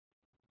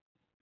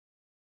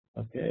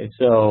Okay,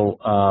 so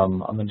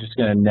I'm just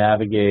going to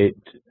navigate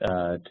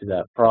to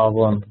that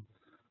problem.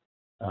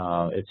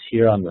 It's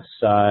here on the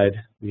side.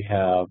 We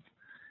have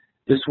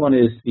this one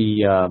is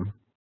the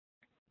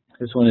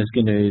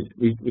going to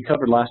we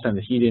covered last time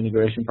the heat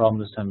integration problem.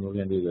 This time we're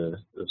going to do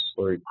the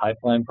slurry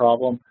pipeline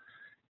problem,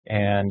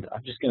 and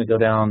I'm just going to go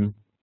down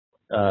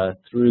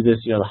through this.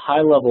 The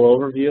high level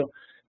overview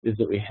is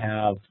that we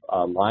have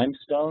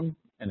limestone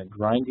and a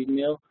grinding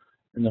mill,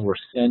 and then we're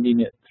sending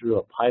it through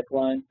a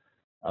pipeline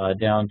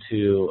down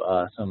to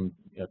some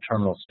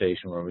terminal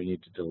station where we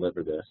need to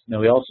deliver this. Now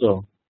we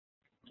also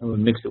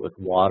mix it with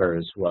water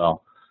as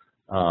well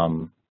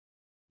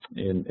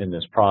in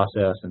this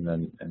process, and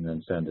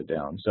then send it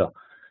down. So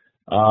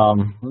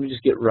let me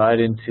just get right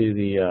into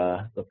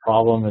the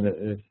problem, and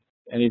if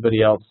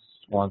anybody else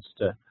wants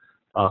to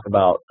talk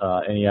about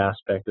any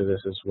aspect of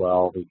this as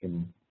well, we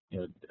can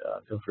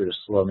feel free to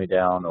slow me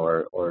down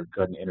or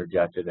go ahead and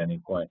interject at any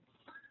point.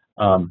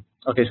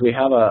 Okay, so we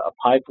have a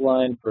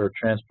pipeline for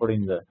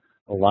transporting the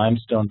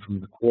limestone from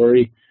the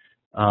quarry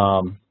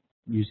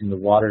using the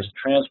water as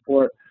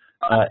transport,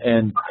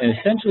 and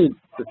essentially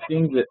the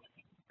thing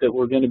that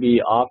we're going to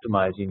be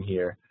optimizing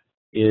here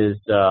is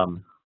we're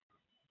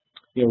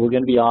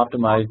going to be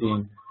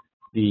optimizing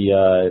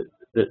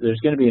there's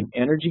going to be an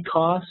energy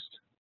cost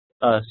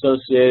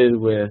associated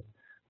with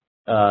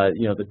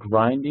the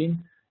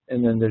grinding,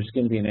 and then there's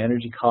going to be an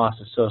energy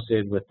cost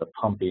associated with the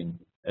pumping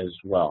as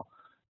well.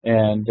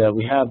 And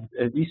we have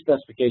these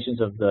specifications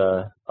of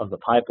the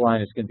pipeline.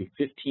 It's going to be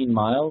 15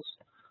 miles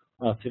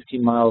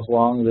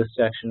long. This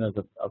section of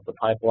the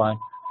pipeline.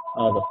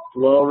 The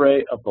flow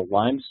rate of the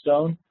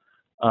limestone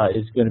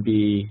is going to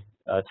be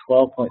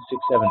 12.67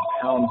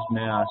 pounds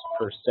mass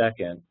per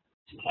second,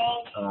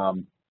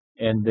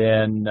 and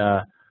then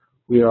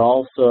we are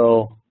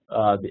also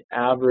the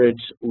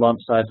average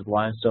lump size of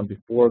limestone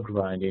before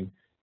grinding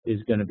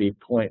is going to be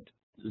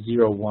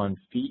 0.01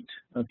 feet.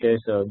 Okay,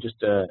 so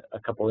just a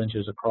couple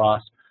inches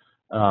across.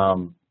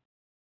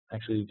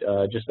 Actually,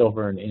 just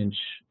over an inch.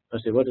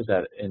 Let's see, what is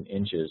that in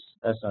inches?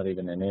 That's not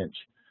even an inch.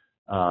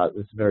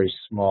 It's very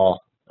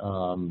small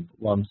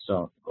lumps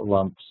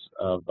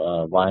of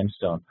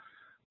limestone.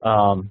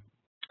 And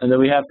then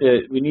we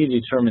need to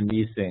determine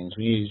these things.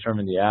 We need to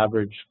determine the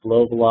average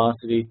flow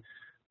velocity,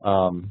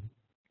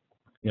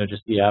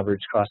 just the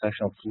average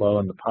cross-sectional flow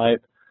in the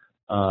pipe,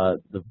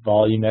 the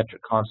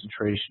volumetric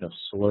concentration of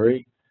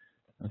slurry.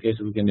 Okay,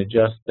 so we can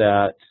adjust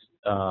that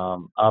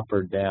up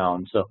or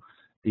down. So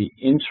the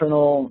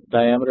internal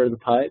diameter of the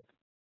pipe,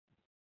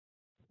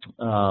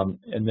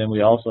 and then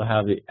we also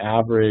have the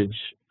average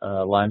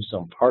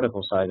limestone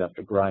particle size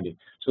after grinding.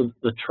 So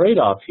the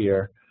trade-off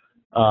here,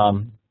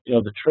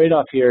 the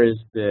trade-off here is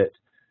that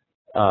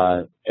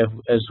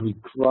as we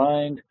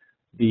grind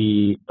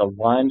the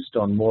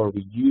limestone more,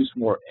 we use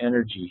more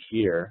energy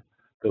here,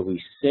 but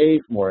we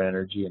save more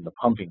energy in the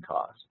pumping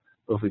cost.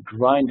 But if we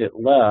grind it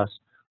less,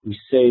 we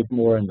save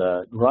more in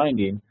the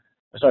grinding.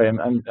 Sorry,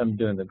 I'm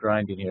doing the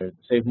grinding here.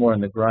 Save more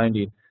in the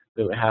grinding,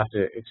 but we have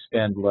to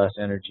expend less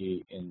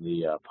energy in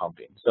the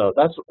pumping. So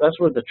that's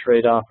where the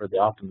trade-off or the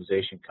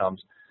optimization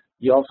comes.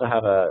 You also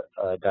have a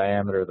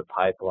diameter of the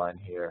pipeline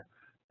here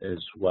as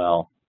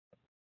well.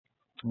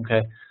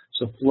 Okay,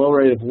 so flow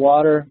rate of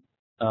water,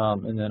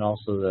 and then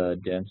also the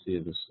density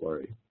of the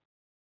slurry.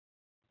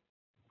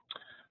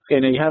 Okay,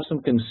 now you have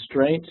some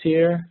constraints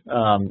here.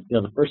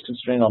 The first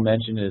constraint I'll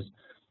mention is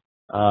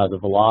the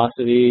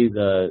velocity,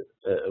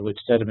 which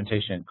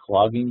sedimentation and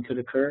clogging could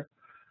occur.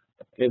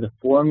 Okay, the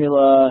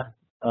formula,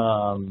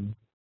 and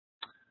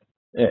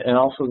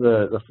also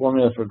the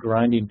formula for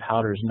grinding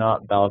powder is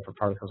not valid for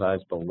particle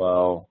size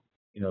below,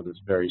 this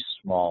very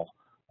small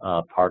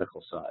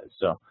particle size.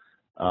 So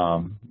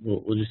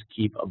we'll just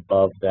keep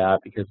above that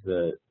because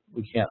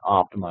we can't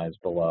optimize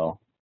below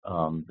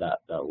that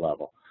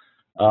level.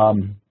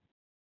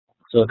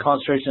 So the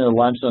concentration of the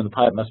limestone in the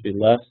pipe must be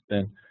less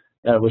than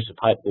that at which the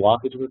pipe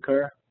blockage would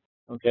occur.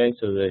 Okay,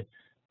 so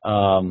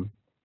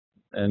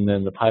and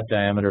then the pipe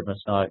diameter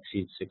must not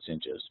exceed 6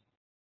 inches.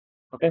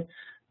 Okay,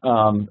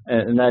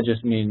 and that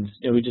just means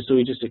we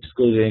just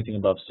excluded anything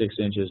above 6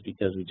 inches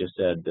because we just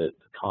said that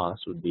the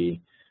cost would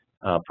be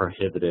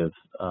prohibitive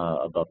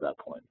above that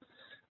point.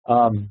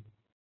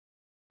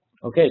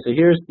 Okay, so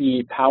here's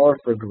the power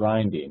for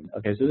grinding.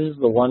 Okay, so this is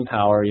the one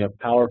power. You have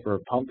power for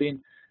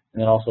pumping,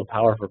 and then also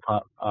power for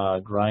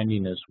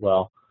grinding as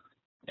well.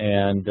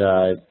 And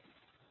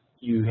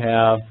you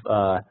have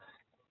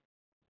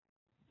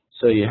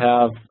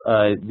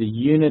the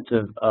units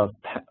of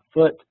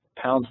foot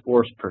pounds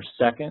force per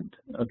second.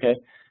 Okay,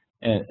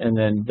 and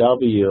then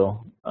W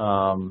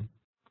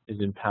is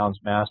in pounds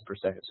mass per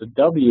second. So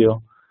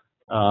W,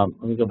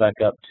 let me go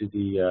back up to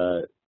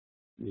the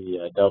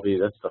W.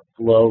 That's the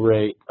flow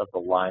rate of the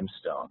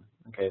limestone.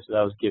 Okay, so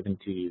that was given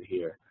to you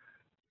here.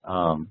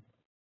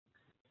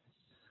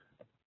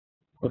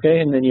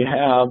 Okay, and then you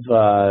have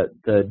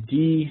the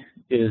D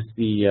is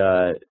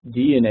the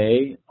D and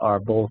A are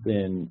both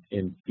in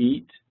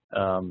feet.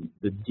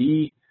 The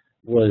D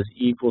was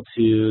equal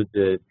to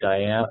the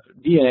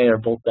DNA are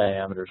both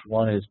diameters.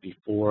 One is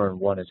before and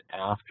one is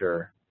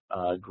after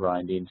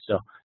grinding. So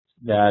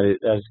that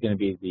is going to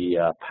be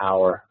the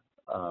power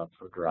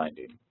for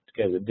grinding.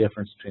 Okay, the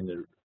difference between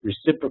the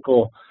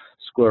reciprocal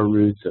square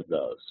roots of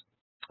those.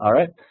 All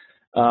right.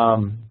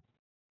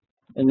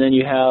 And then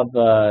you have,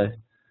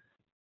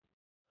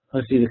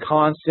 let's see, the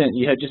constant.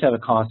 You just have a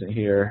constant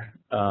here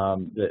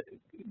that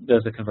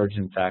does a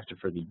conversion factor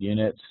for the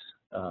units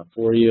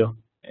for you,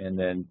 and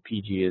then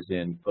PG is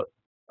in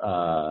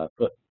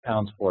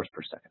pounds force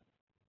per second.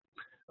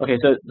 Okay,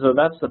 so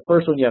that's the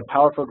first one. You have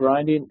power for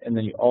grinding, and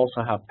then you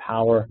also have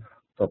power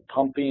for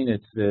pumping.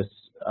 It's this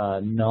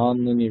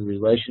nonlinear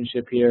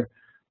relationship here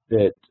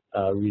that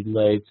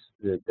relates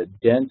the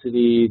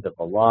density, the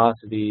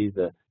velocity,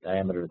 the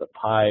diameter of the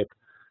pipe.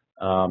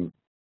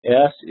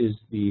 S is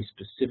the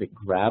specific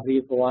gravity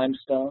of the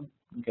limestone.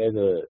 Okay,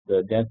 the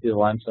density of the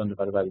limestone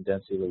divided by the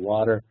density of the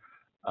water.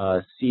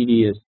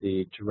 CD is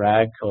the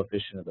drag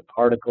coefficient of the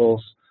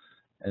particles,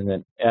 and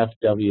then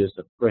FW is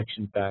the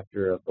friction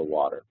factor of the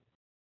water.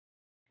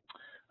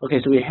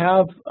 Okay, so we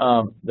have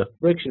the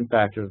friction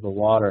factor of the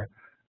water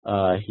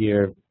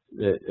here.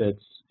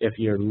 It's if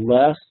you're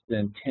less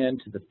than 10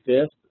 to the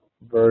fifth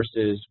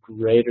versus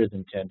greater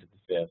than 10 to the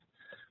fifth.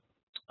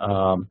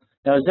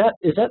 Now, is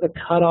that the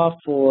cutoff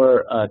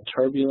for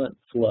turbulent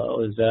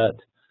flow? Is that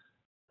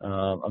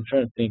I'm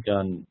trying to think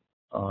on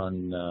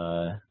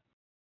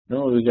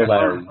normally we go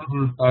by.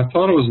 I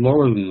thought it was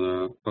lower than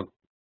that, but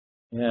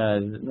yeah,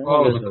 it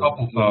was a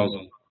couple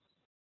thousand.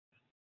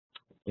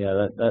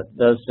 Yeah, that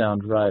does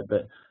sound right.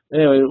 But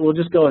anyway, we'll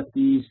just go with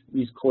these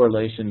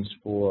correlations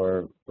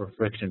for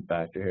friction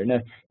factor here. Now,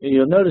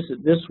 you'll notice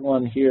that this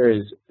one here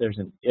is there's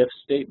an if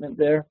statement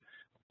there.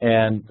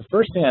 And the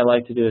first thing I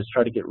like to do is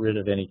try to get rid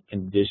of any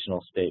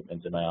conditional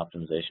statements in my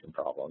optimization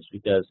problems,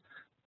 because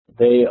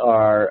they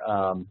are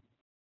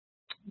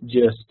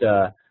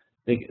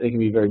they can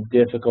be very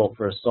difficult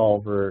for a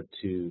solver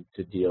to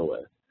deal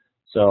with.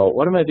 So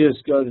what I'm going to do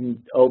is go ahead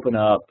and open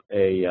up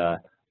a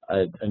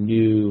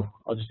new,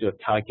 I'll just do a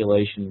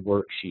calculation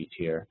worksheet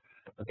here,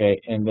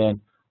 okay, and then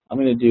I'm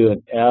going to do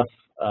an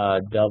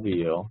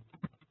FW,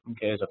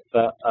 okay, as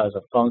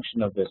a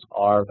function of this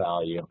R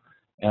value.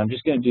 And I'm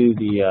just going to do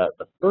the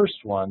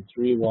first one,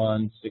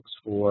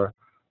 3164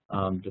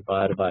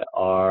 divided by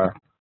R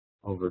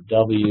over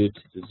W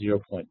to the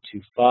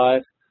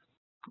 0.25,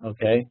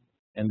 okay?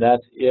 And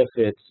that's if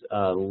it's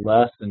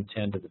less than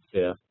 10 to the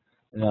fifth.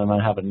 And then I'm going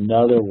to have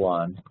another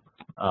one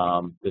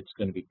that's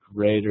going to be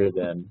greater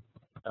than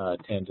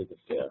 10 to the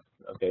fifth.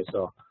 Okay,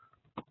 so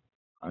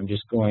I'm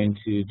just going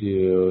to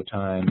do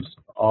times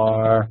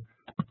R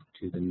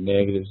to the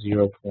negative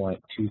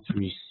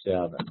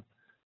 0.237.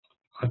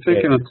 I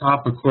think in the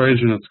top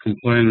equation it's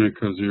complaining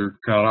because you've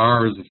got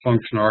R as a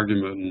function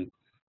argument and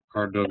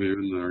RW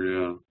in there,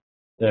 yeah.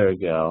 There we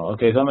go.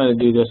 Okay, so I'm going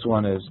to do this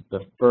one as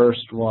the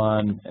first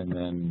one, and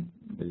then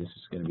this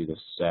is going to be the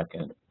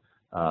second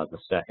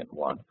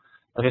one.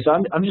 Okay, so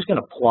I'm just going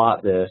to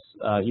plot this.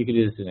 You could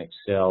do this in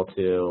Excel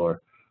too,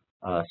 or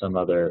some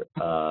other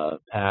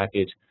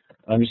package.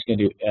 I'm just going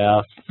to do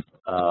F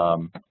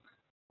of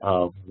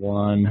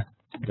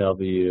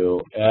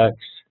 1WX,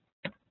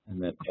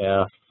 and then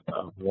F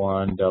of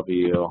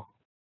 1W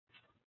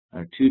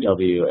or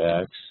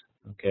 2WX,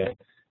 okay,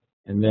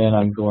 and then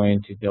I'm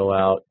going to go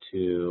out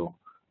to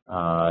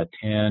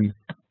 10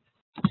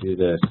 to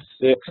the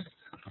 6th.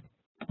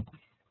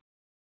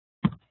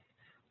 I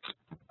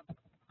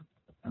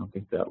don't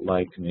think that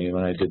liked me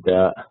when I did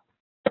that.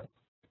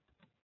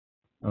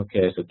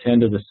 Okay, so 10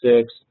 to the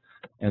 6th,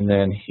 and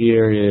then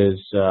here is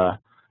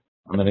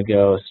I'm going to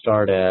go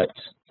start at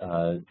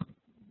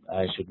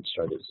I shouldn't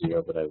start at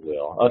 0, but I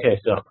will. Okay,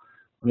 so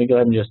let me go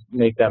ahead and just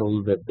make that a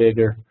little bit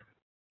bigger.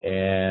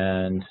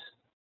 And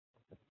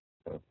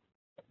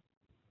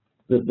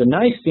the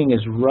nice thing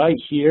is right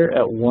here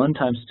at 1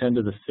 times 10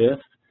 to the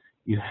 5th,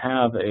 you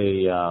have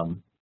a,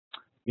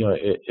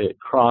 it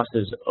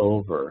crosses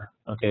over.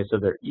 Okay, so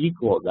they're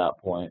equal at that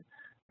point.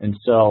 And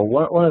so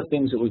one of the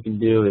things that we can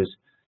do is,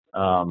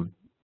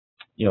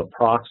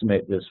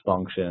 approximate this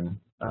function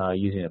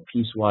using a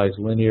piecewise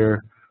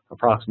linear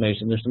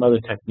approximation. There's some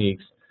other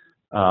techniques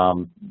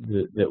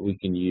that we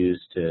can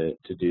use to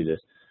do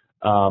this.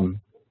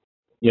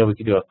 We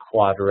could do a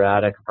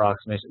quadratic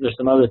approximation. There's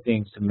some other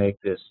things to make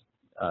this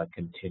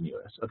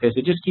continuous. Okay,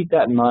 so just keep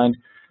that in mind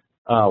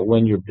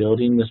when you're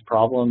building this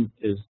problem,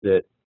 is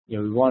that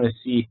we want to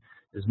see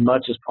as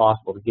much as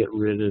possible to get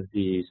rid of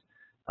these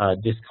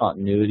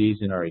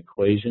discontinuities in our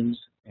equations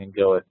and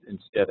go with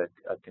instead a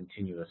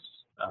continuous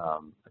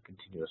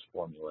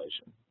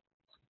formulation.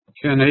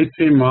 Can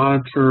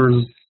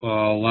APMonitor's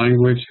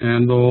language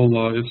handle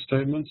if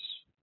statements?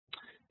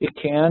 It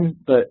can,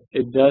 but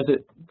it does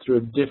it through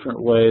a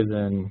different way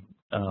than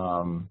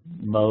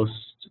most.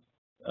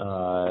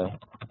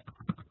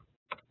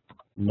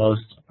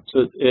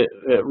 So it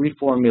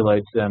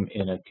reformulates them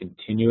in a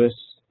continuous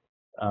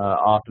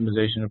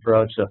optimization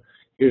approach. So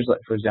here's,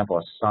 like, for example,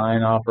 a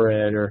sign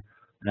operator,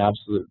 an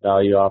absolute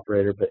value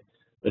operator, but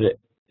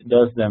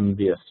does them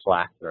via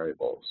slack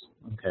variables.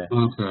 Okay.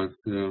 Okay.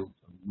 Yeah.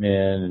 Min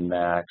and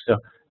max. So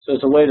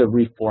it's a way to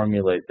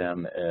reformulate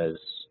them as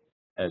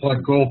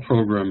like goal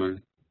programming.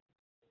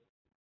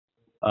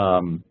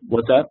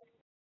 What's that?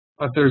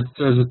 There's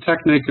a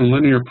technique in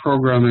linear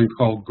programming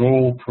called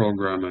goal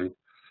programming,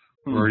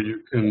 where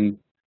you can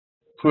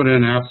put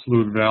in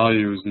absolute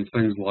values and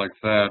things like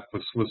that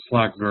with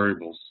slack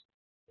variables.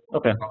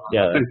 Okay.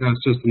 Yeah. I think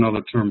that's just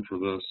another term for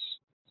this.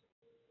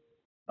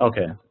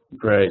 Okay.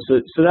 Great.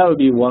 So that would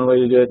be one way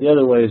to do it. The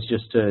other way is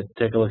just to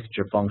take a look at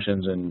your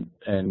functions and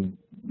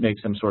make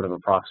some sort of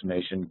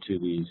approximation to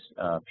these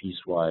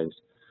piecewise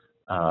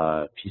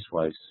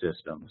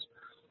systems.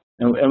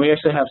 And we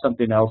actually have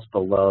something else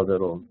below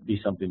that'll be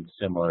something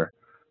similar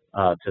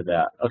to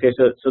that. Okay,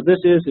 so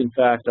this is in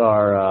fact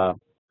our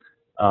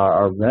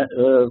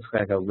looks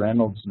like a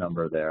Reynolds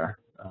number there.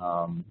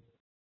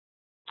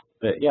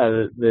 But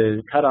yeah,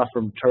 the cutoff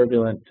from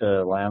turbulent to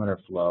laminar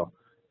flow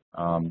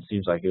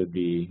seems like it would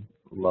be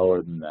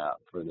lower than that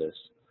for this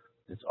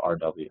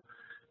RW.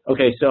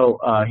 Okay, so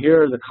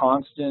here are the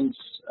constants.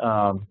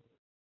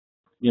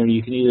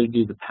 You can either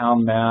do the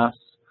pound mass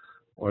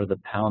or the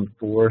pound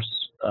force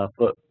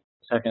foot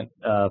second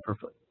per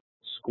foot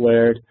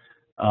squared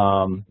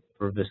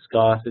for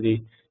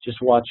viscosity.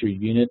 Just watch your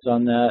units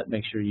on that.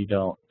 Make sure you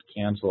don't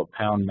cancel a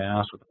pound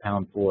mass with a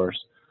pound force.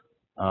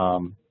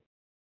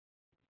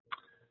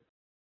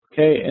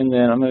 Okay, and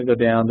then I'm going to go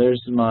down.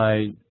 There's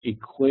my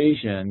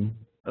equation.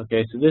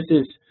 Okay, so this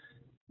is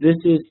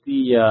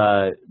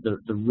the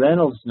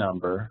Reynolds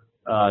number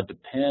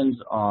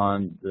depends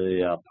on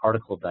the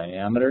particle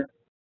diameter.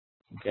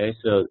 Okay,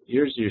 so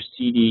here's your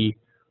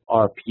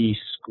CDRP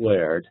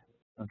squared.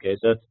 Okay,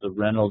 so that's the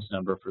Reynolds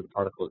number for the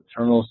particle at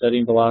terminal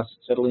settling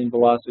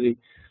velocity.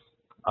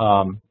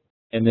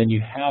 And then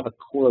you have a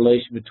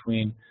correlation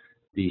between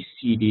the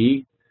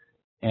CD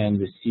and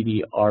the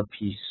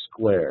CDRP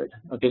squared.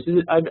 Okay,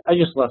 so I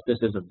just left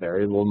this as a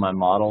variable in my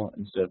model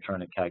instead of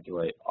trying to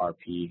calculate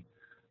RP.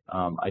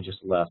 I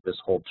just left this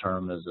whole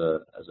term as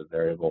a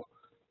variable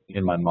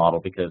in my model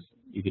because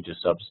you could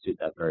just substitute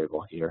that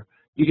variable here.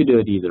 You could do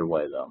it either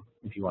way though,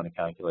 if you want to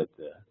calculate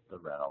the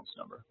Reynolds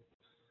number.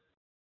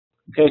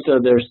 Okay, so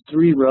there's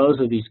 3 rows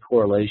of these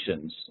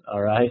correlations.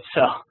 All right,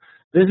 so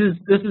this is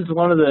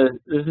one of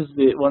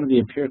the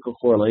empirical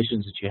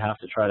correlations that you have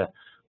to try to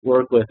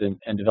work with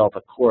and develop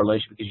a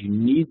correlation because you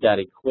need that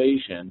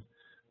equation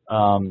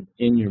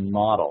in your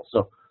model.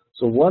 So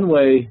one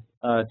way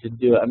to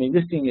do it, I mean,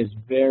 this thing is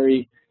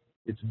very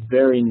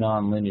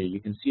nonlinear. You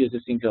can see as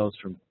this thing goes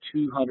from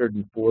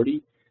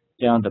 240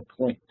 down to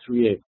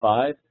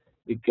 0.385,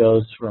 it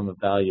goes from a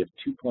value of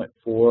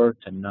 2.4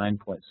 to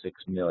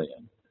 9.6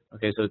 million.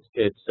 Okay, so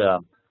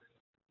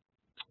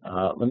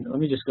let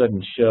me just go ahead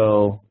and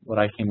show what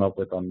I came up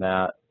with on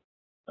that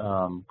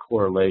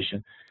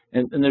correlation.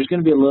 And there's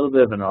going to be a little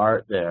bit of an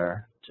art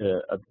there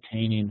to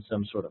obtaining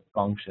some sort of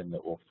function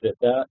that will fit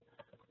that.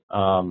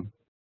 I'm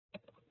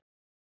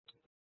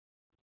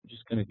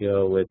just going to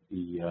go with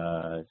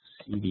the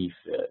CD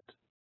fit.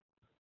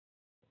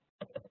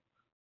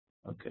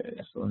 Okay,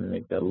 so let me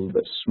make that a little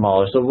bit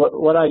smaller. So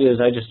what I did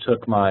is I just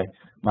took my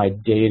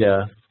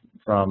data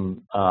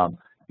from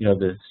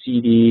the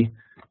CD,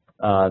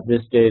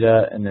 this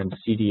data, and then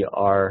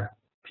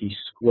CDRP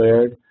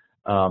squared.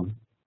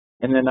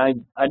 And then I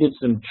did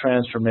some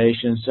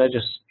transformations. So I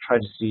just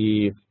tried to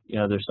see if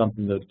there's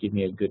something that would give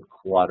me a good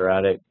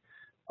quadratic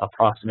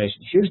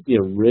approximation. Here's the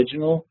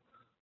original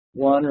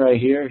one right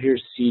here.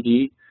 Here's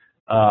CD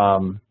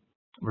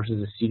versus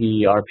the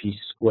CDRP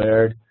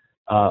squared.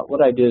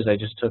 What I did is I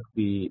just took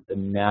the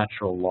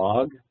natural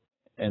log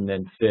and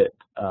then fit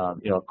a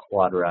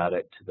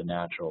quadratic to the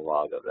natural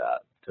log of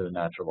that, to the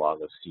natural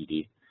log of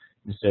CD,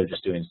 instead of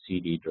just doing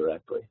CD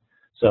directly.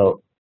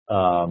 So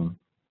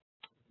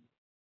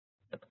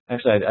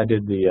actually, I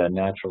did the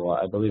natural.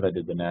 I believe I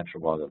did the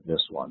natural log of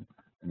this one,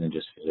 and then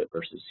just fit it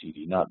versus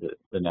CD, not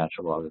the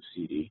natural log of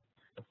CD.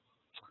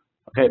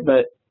 Okay,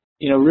 but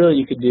really,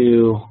 you could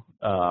do.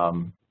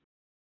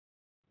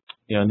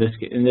 In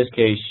this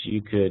case,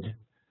 you could.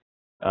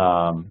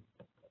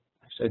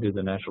 Actually, I did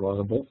the natural log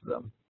of both of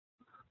them.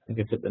 I think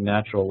I fit the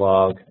natural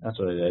log. That's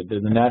what I did. I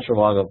did the natural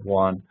log of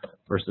one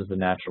versus the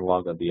natural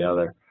log of the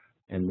other,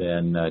 and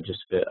then just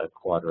fit a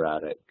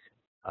quadratic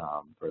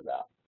for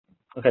that.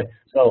 Okay,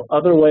 so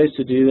other ways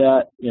to do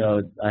that,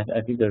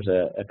 I think there's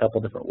a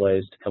couple different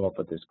ways to come up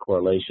with this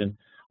correlation.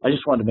 I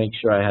just wanted to make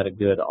sure I had a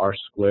good R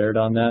squared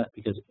on that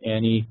because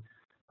any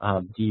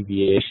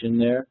deviation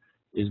there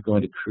is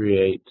going to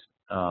create,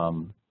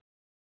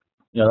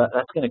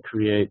 that's going to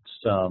create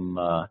some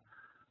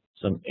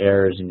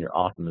errors in your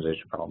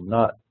optimization problem.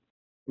 Not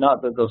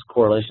that those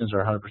correlations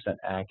are 100%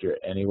 accurate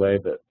anyway,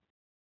 but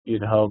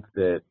you'd hope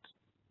that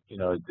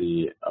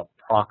the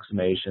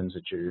approximations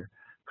that you're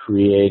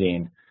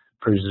creating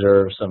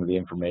preserve some of the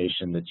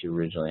information that you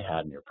originally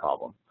had in your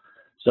problem.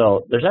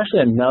 So there's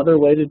actually another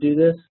way to do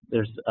this.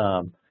 There's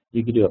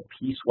you could do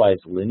a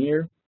piecewise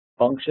linear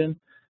function.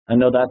 I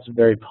know that's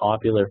very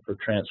popular for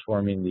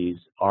transforming these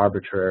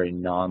arbitrary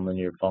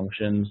nonlinear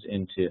functions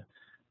into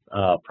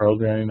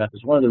programming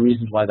methods. One of the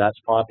reasons why that's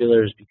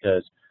popular is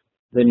because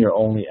then you're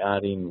only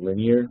adding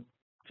linear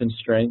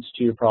constraints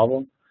to your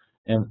problem,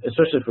 and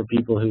especially for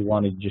people who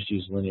want to just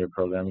use linear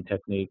programming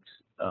techniques,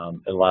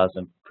 it allows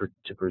them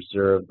to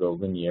preserve the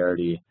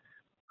linearity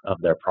of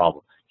their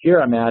problem. Here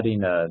I'm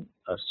adding a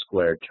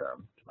squared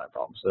term to my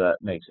problem, so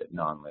that makes it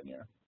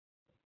nonlinear.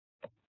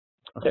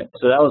 Okay,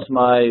 so that was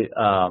my,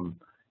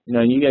 you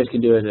know, you guys can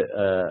do it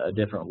a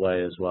different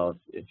way as well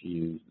if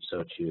you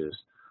so choose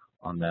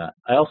on that.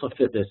 I also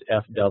fit this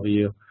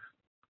FW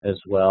as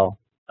well.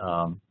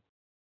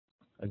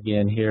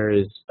 Again, here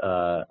is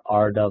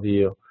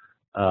RW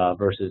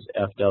versus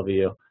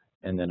FW,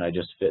 and then I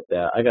just fit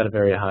that. I got a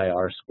very high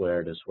R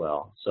squared as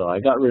well. So I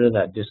got rid of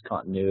that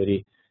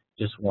discontinuity,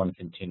 just one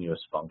continuous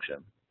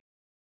function.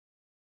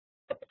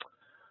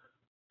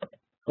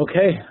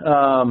 Okay.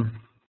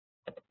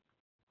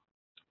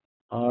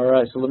 All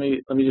right, so let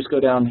me just go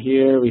down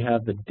here. We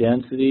have the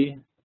density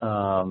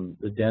of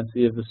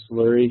the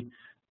slurry.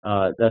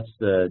 That's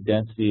the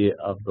density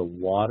of the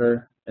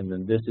water, and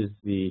then this is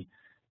the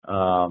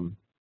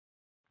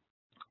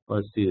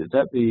let's see, is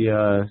that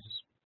the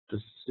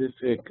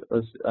specific?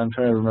 I'm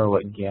trying to remember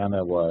what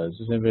gamma was.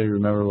 Does anybody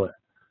remember what?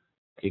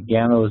 Okay,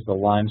 gamma was the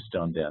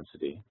limestone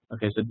density.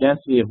 Okay, so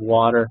density of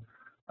water.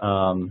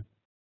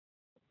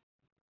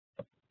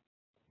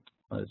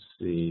 Let's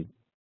see.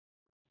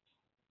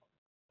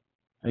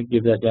 I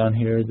give that down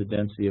here, the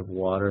density of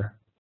water.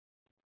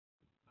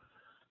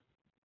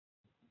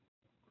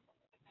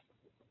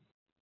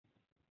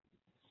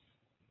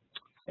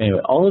 Anyway,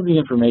 all of the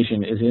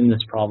information is in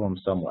this problem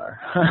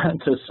somewhere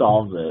to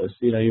solve this.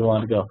 You know, you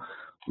want to go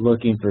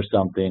looking for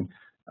something.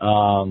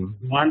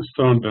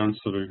 Limestone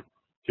density,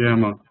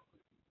 gamma.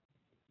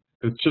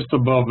 It's just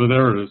above it.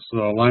 There it is.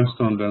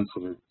 Limestone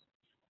density,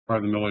 right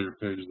in the middle of your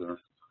page there.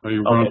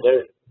 Okay,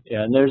 there,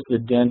 yeah, and there's the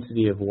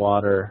density of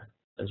water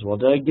as well.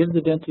 Did I give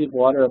the density of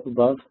water up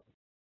above?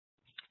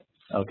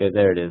 Okay,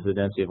 there it is, the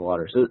density of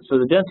water. So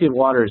the density of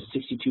water is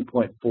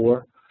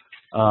 62.4.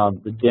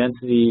 The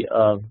density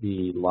of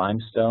the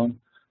limestone.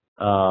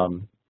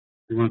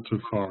 You went too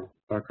far.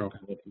 Back up.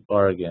 Too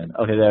far again.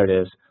 Okay, there it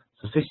is.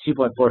 So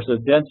 62.4. So the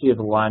density of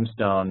the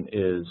limestone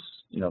is,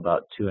 you know,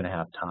 about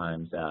 2.5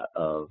 times that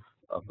of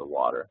the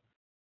water.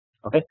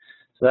 Okay,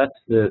 so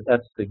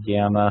that's the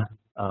gamma.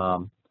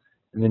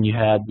 And then you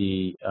had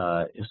the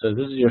so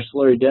this is your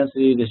slurry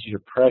density. This is your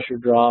pressure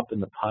drop in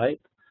the pipe.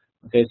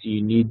 Okay, so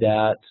you need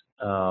that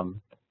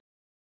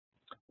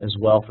as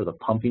well for the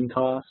pumping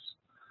costs.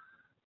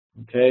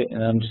 Okay,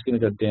 and I'm just going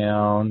to go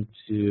down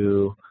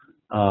to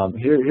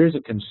here's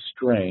a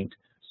constraint.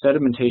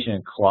 Sedimentation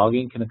and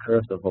clogging can occur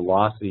if the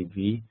velocity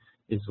v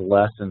is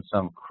less than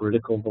some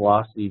critical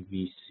velocity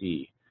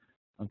vc.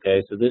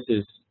 Okay, so this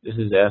is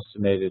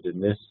estimated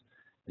in this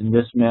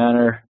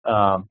manner.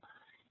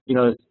 You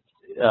know,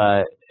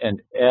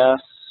 and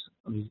S.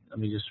 Let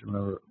me just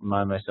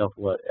remind myself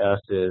what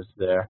S is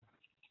there.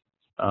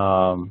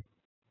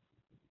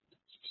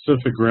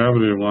 Specific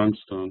gravity of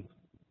limestone.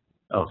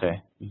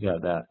 Okay, you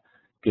got that.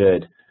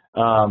 Good.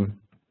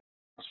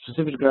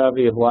 Specific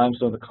gravity of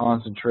limestone, the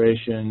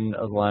concentration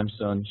of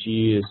limestone,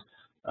 G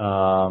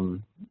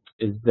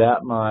is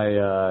that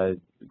my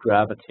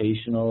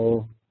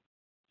gravitational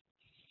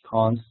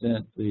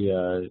constant,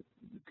 the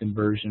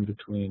conversion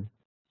between?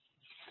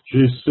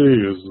 GC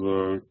is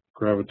the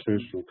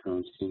gravitational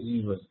constant.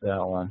 G was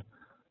that one. I'm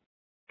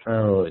trying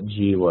to remember what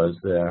G was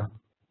there.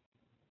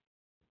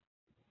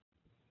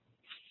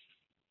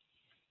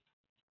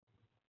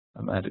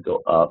 I might have to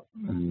go up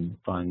and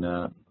find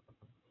that.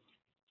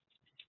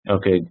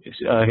 Okay,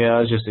 that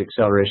was just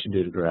acceleration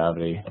due to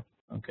gravity.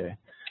 Okay.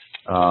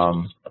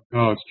 Oh,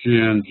 it's G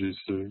and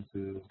GC.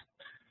 Yeah.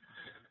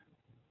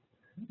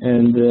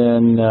 And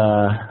then,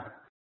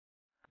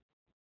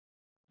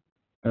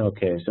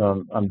 okay,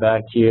 so I'm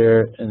back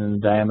here, and then the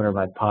diameter of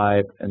my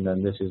pipe, and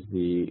then this is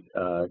the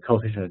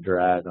coefficient of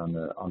drag on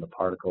the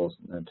particles,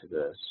 and then to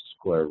the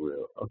square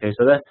root. Okay,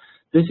 so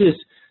this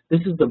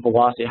is the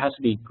velocity. It has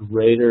to be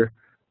greater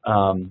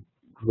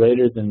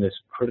than this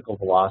critical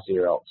velocity,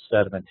 or else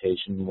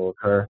sedimentation will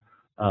occur.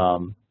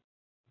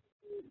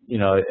 You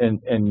know,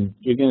 and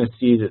you're going to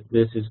see that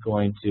this is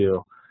going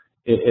to,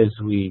 as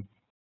we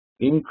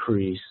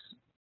increase,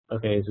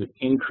 okay, as we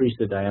increase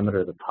the diameter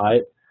of the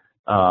pipe,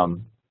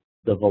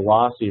 the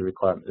velocity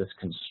requirement, this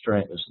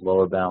constraint, this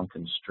lower bound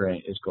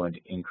constraint, is going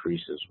to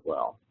increase as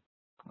well.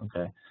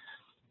 Okay,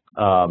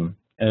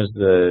 as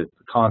the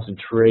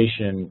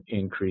concentration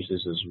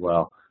increases as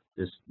well,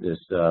 this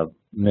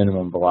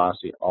minimum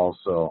velocity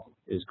also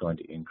is going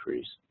to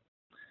increase.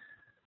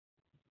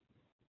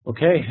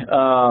 Okay,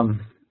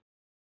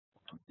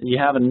 you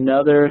have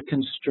another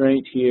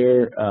constraint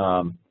here.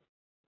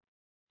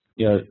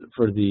 You know,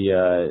 for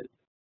the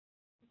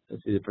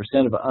let's see, the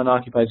percent of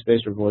unoccupied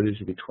space or voidage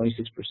should be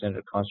 26%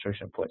 at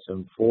concentration of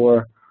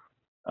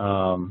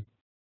 0.74.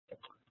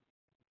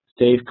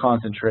 Safe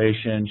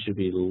concentration should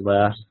be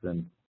less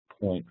than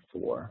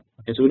 0.4.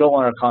 Okay, so we don't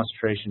want our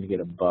concentration to get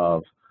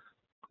above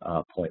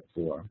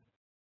 0.4.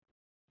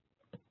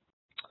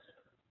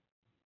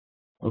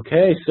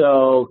 Okay,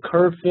 so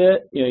curve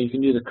fit, you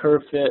can do the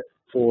curve fit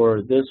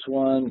for this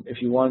one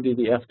if you want to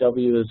do the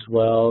FW as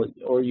well,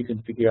 or you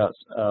can figure out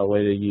a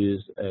way to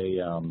use a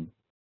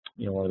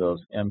one of those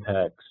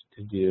MPECs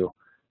to do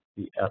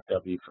the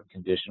FW for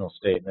conditional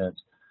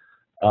statements.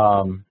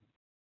 So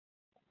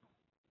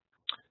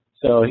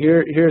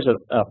here's an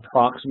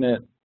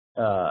approximate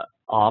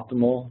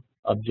optimal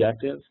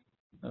objective.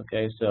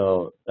 Okay,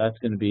 so that's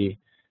going to be,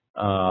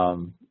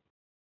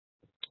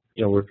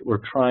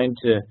 we're trying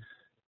to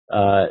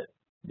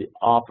the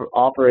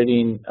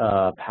operating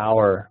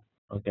power,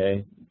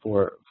 okay,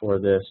 for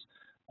this,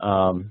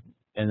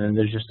 and then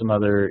there's just some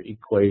other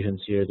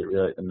equations here that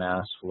relate the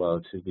mass flow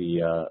to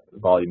the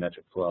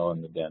volumetric flow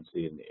and the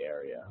density in the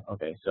area.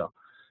 Okay, so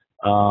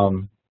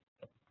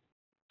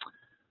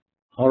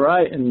all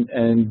right,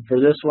 and for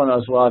this one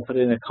as well, I put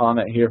in a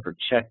comment here for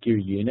check your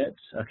units.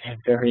 Okay,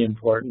 very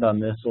important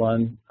on this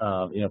one.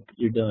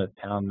 You're dealing with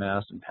pound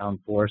mass and pound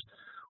force.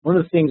 One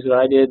of the things that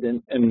I did,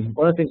 and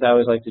one of the things I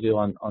always like to do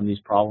on these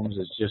problems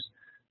is just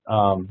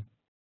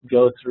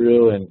go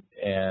through and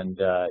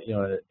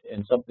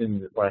in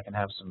something where I can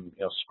have some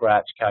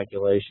scratch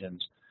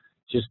calculations,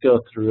 just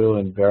go through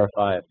and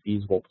verify a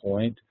feasible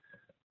point.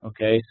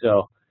 Okay,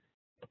 so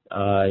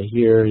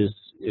here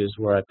is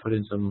where I put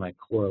in some of my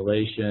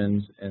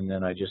correlations, and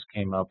then I just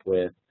came up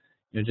with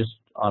just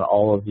on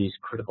all of these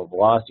critical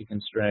velocity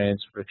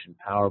constraints, friction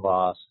power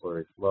loss,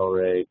 slurry flow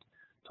rate,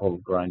 total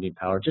grinding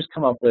power, just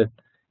come up with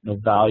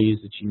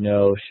values that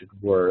should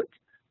work,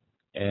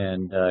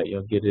 and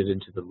get it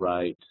into the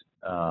right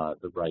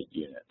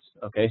units.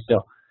 Okay,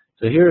 so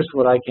here's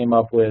what I came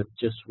up with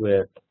just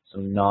with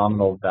some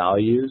nominal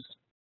values.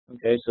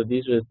 Okay, so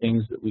these are the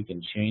things that we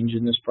can change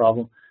in this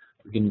problem.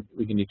 We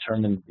can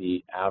determine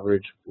the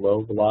average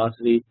flow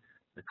velocity,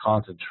 the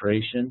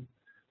concentration.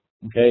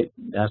 Okay,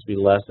 it has to be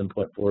less than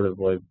 0.4 to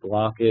avoid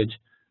blockage.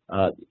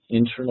 The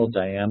internal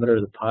diameter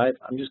of the pipe,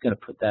 I'm just going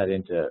to put that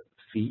into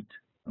feet.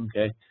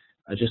 Okay.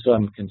 Just so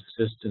I'm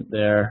consistent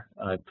there,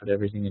 I put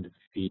everything into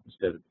feet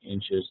instead of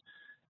inches,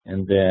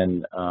 and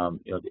then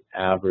the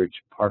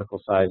average particle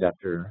size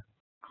after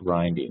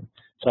grinding.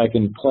 So I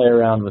can play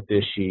around with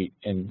this sheet,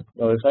 and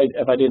if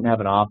I didn't have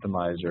an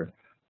optimizer,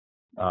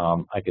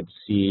 I could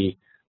see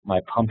my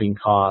pumping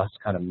costs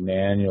kind of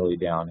manually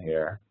down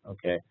here.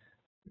 Okay,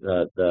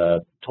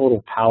 the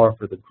total power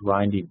for the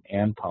grinding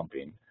and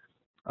pumping,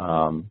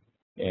 that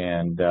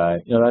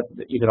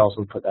you could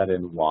also put that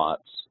in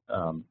watts,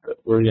 but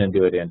we're going to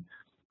do it in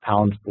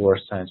pound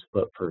force times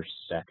foot per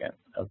second.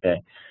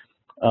 Okay.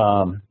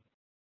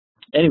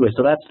 Anyway,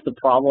 so that's the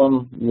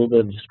problem. A little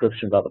bit of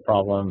description about the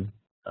problem.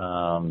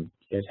 You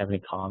guys have any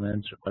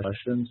comments or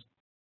questions?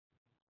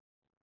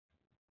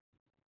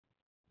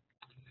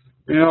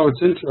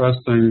 It's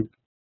interesting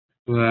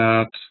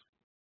that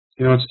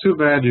it's too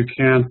bad you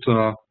can't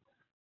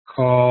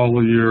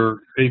call your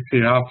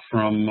APF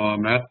from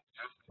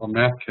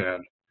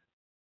MATCAD.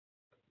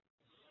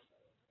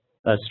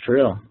 That's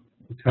true.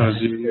 Because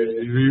you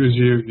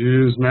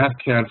use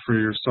MATCAD for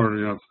your sort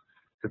of,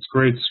 it's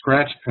great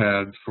scratch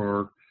pad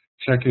for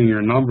checking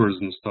your numbers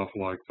and stuff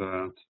like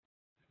that.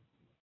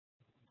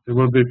 It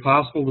would be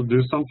possible to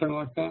do something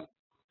like that?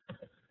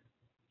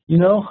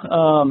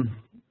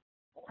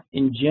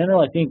 In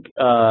general, I think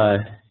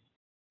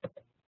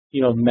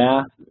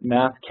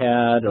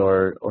MathCAD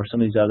or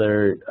some of these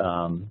other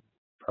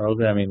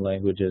programming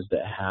languages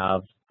that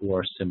have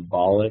for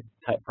symbolic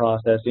type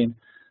processing,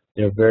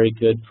 they're very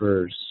good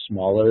for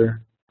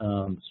smaller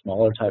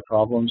type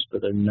problems,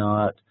 but they're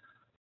not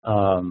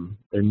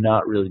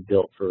really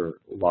built for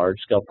large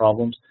scale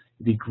problems.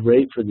 It'd be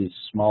great for these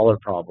smaller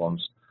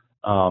problems.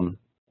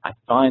 I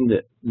find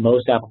that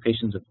most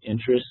applications of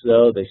interest,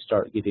 though, they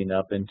start getting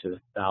up into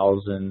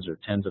thousands or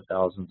tens of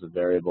thousands of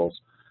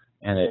variables,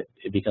 and it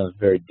becomes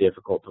very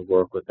difficult to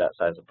work with that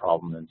size of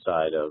problem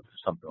inside of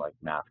something like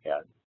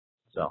MathCAD.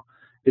 So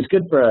it's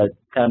good for a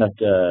kind of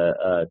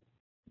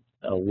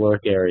a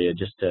work area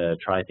just to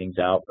try things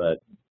out,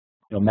 but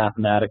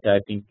Mathematica, I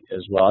think,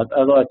 as well.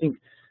 Although I think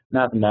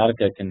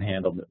Mathematica can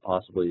handle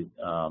possibly, is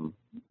a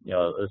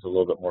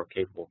little bit more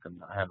capable,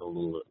 can handle a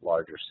little bit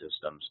larger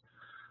systems.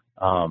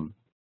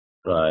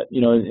 But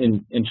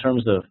in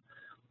terms of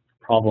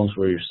problems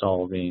where you're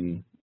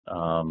solving,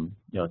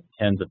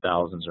 tens of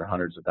thousands or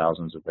hundreds of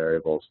thousands of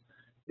variables,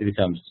 it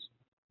becomes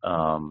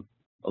a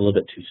little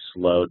bit too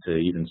slow to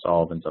even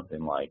solve in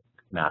something like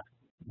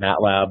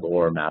MATLAB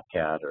or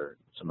MathCAD or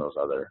some of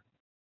those other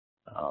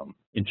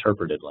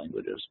interpreted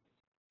languages.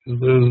 Is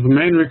the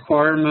main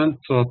requirement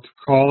to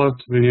call it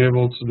to be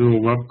able to do a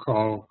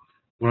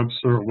web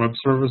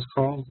service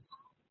call?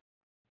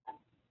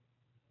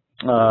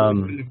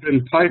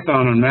 In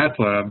Python and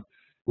MATLAB,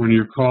 when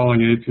you're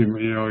calling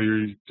APM,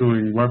 you're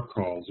doing web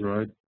calls,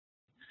 right?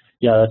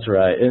 Yeah, that's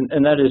right,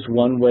 and that is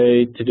one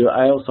way to do it.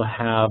 I also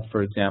have,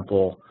 for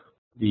example,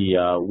 the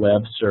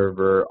web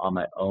server on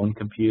my own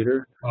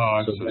computer. Oh,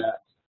 I see.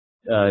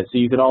 So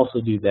you could also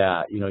do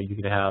that. You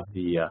could have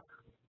the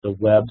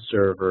web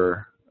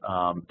server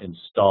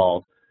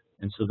installed,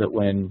 and so that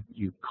when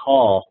you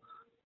call,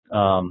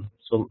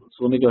 so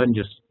let me go ahead and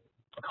just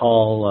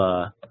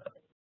call,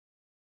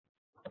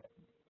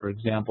 for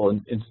example,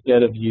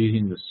 instead of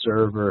using the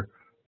server,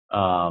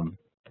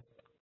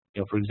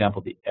 for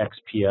example, the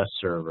XPS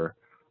server,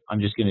 I'm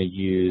just going to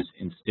use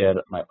instead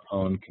my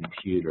own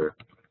computer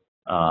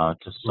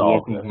to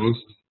solve this. Local host?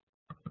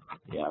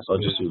 Yeah, so I'll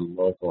just do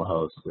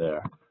localhost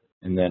there,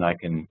 and then I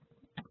can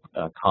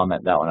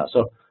comment that one out.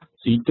 So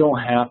you don't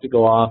have to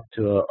go off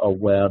to a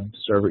web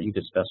server. You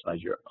can specify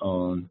your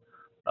own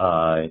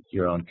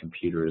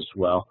computer as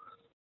well.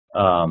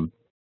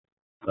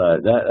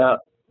 But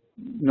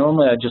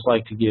normally I just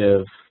like to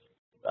give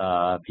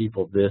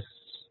people this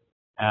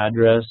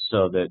address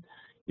so that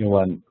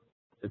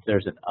if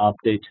there's an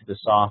update to the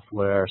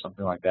software or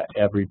something like that,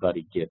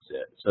 everybody gets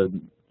it. So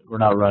we're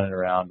not running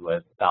around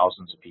with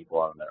thousands of people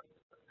on there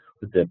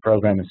with the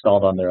program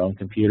installed on their own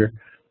computer.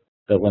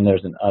 But when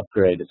there's an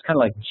upgrade, it's kind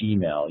of like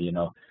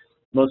Gmail.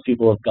 Most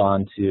people have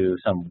gone to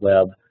some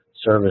web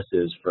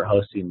services for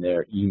hosting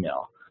their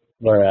email,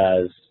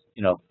 whereas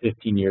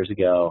 15 years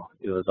ago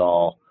it was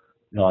all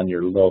on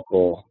your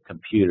local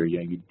computer.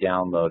 You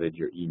downloaded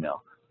your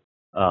email.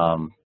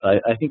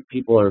 I think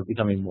people are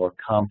becoming more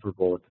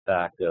comfortable with the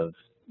fact of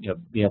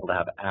being able to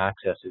have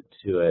access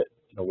to it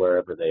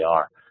wherever they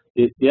are.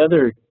 The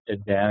other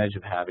advantage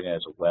of having it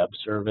as a web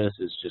service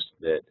is just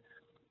that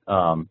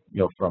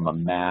from a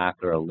Mac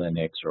or a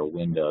Linux or a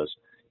Windows,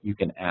 you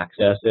can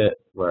access it,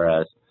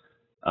 whereas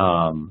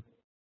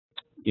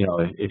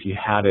if you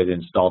had it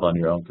installed on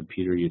your own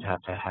computer, you'd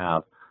have to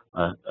have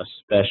a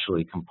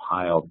specially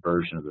compiled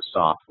version of the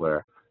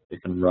software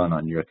that can run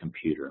on your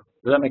computer.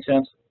 Does that make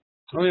sense?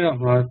 Oh yeah,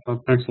 right.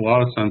 That makes a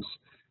lot of sense.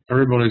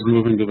 Everybody's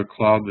moving to the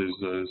cloud these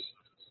days.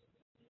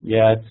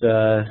 Yeah, it's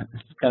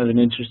kind of an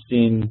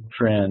interesting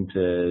trend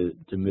to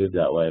move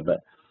that way.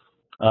 But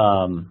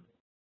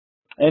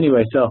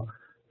anyway, so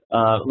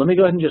let me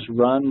go ahead and just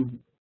run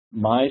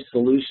my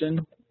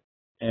solution,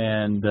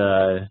 and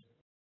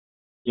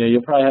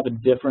you'll probably have a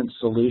different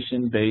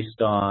solution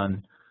based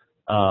on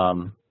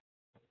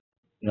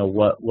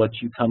what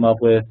you come up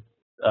with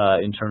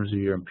in terms of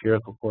your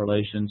empirical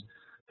correlations.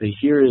 But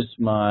here's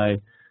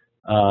my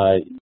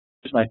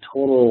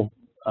total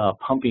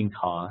pumping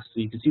cost. So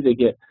you can see they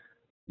get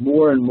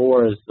more and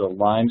more as the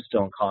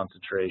limestone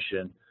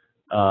concentration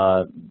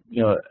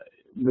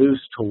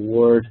moves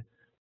toward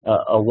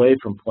away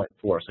from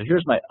 0.4. So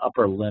here's my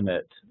upper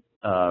limit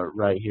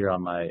right here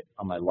on my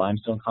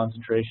limestone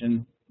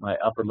concentration. My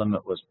upper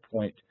limit was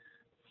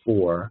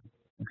 0.4.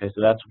 Okay,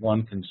 so that's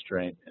one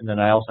constraint, and then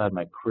I also had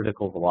my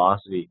critical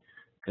velocity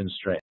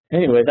constraint.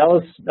 Anyway, that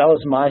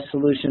was my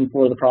solution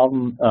for the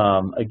problem.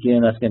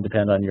 Again, that's going to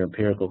depend on your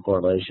empirical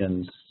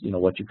correlations.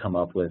 What you come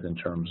up with in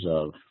terms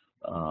of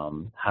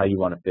how you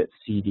want to fit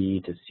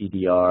CD to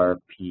CDR,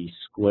 P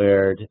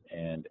squared,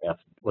 and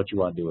what you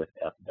want to do with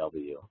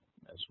FW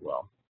as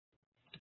well.